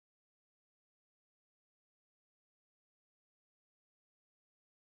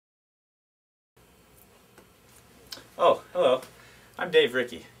Oh, hello. I'm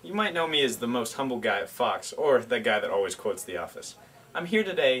Rickey. You might know me as the most humble guy at Fox, or the guy that always quotes The Office. I'm here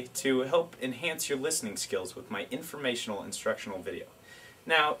today to help enhance your listening skills with my informational instructional video.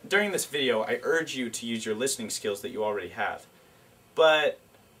 Now, during this video, I urge you to use your listening skills that you already have. But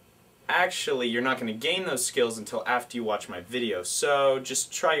actually, you're not going to gain those skills until after you watch my video, so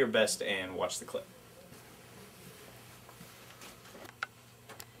just try your best and watch the clip.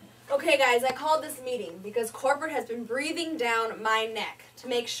 Okay guys, I called this meeting because corporate has been breathing down my neck to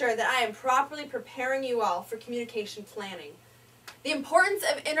make sure that I am properly preparing you all for communication planning. The importance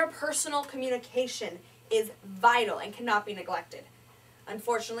of interpersonal communication is vital and cannot be neglected.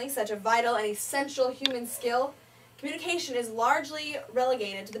 Unfortunately, such a vital and essential human skill, communication is largely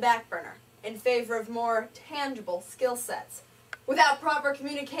relegated to the back burner in favor of more tangible skill sets. Without proper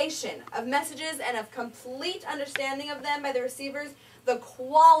communication of messages and of complete understanding of them by the receivers, the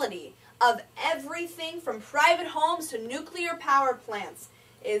quality of everything from private homes to nuclear power plants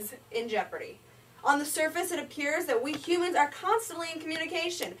is in jeopardy. On the surface, it appears that we humans are constantly in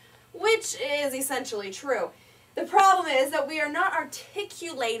communication, which is essentially true. The problem is that we are not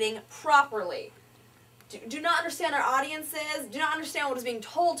articulating properly. Do not understand our audiences, do not understand what is being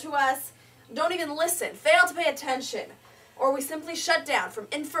told to us, don't even listen, fail to pay attention, or we simply shut down from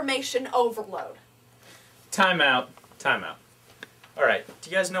information overload. Time out. Time out. Alright, do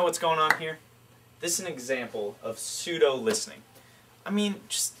you guys know what's going on here? This is an example of pseudo listening. I mean,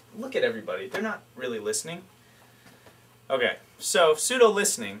 just look at everybody. They're not really listening. Okay, so pseudo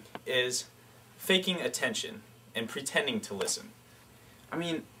listening is faking attention and pretending to listen. I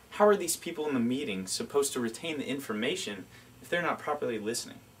mean, how are these people in the meeting supposed to retain the information if they're not properly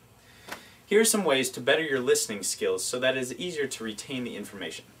listening? Here are some ways to better your listening skills so that it is easier to retain the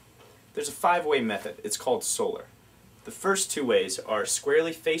information. There's a 5-way method. It's called SOLAR. The first 2 ways are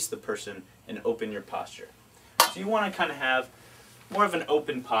squarely face the person and open your posture. So you want to kind of have more of an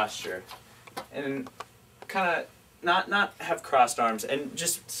open posture and kind of not have crossed arms and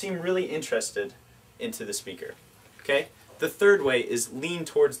just seem really interested into the speaker. Okay? The third way is lean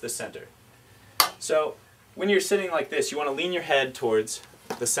towards the center. So when you're sitting like this, you want to lean your head towards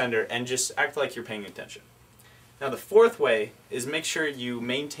the center and just act like you're paying attention. Now the 4th way is make sure you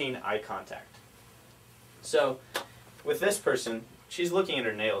maintain eye contact. So with this person, she's looking at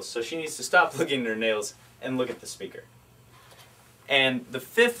her nails, so she needs to stop looking at her nails and look at the speaker. And the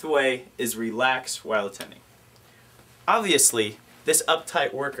 5th way is relax while attending. Obviously, this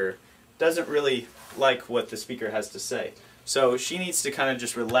uptight worker doesn't really like what the speaker has to say, so she needs to kind of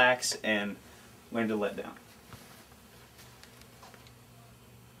just relax and learn to let down.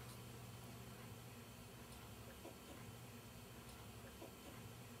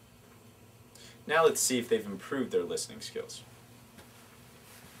 Now let's see if they've improved their listening skills.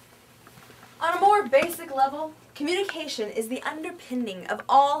 On a more basic level, communication is the underpinning of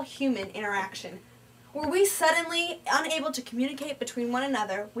all human interaction. Were we suddenly unable to communicate between one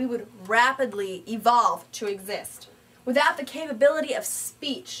another, we would rapidly evolve to exist. Without the capability of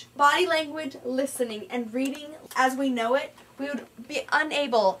speech, body language, listening, and reading as we know it, we would be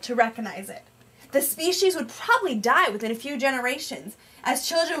unable to recognize it. The species would probably die within a few generations, as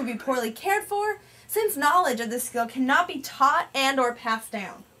children would be poorly cared for, since knowledge of this skill cannot be taught and or passed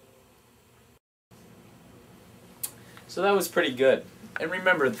down. So that was pretty good. And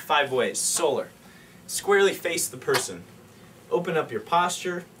remember the 5 ways. SOLAR. Squarely face the person. Open up your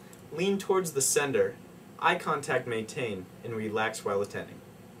posture. Lean towards the center. Eye contact maintain. And relax while attending.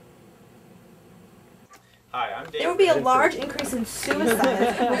 Hi, I'm Dave. There would be a large increase in suicide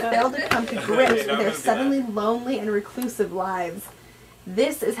as people fail to come to grips with their suddenly lonely and reclusive lives.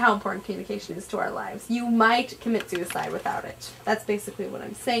 This is how important communication is to our lives. You might commit suicide without it. That's basically what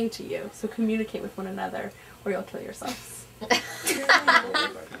I'm saying to you. So communicate with one another or you'll kill yourselves. Now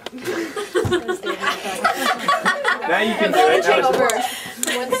you can do it.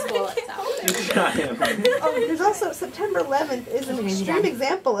 One school, it's out. Oh, there's also September 11th is an extreme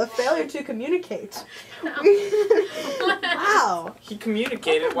example of failure to communicate. Wow. He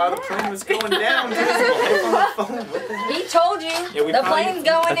communicated while the plane was going down to his wife on the phone. What the heck? He told you Yeah, the plane's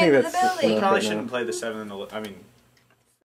going into the We building. probably shouldn't play the 7 and the... I mean...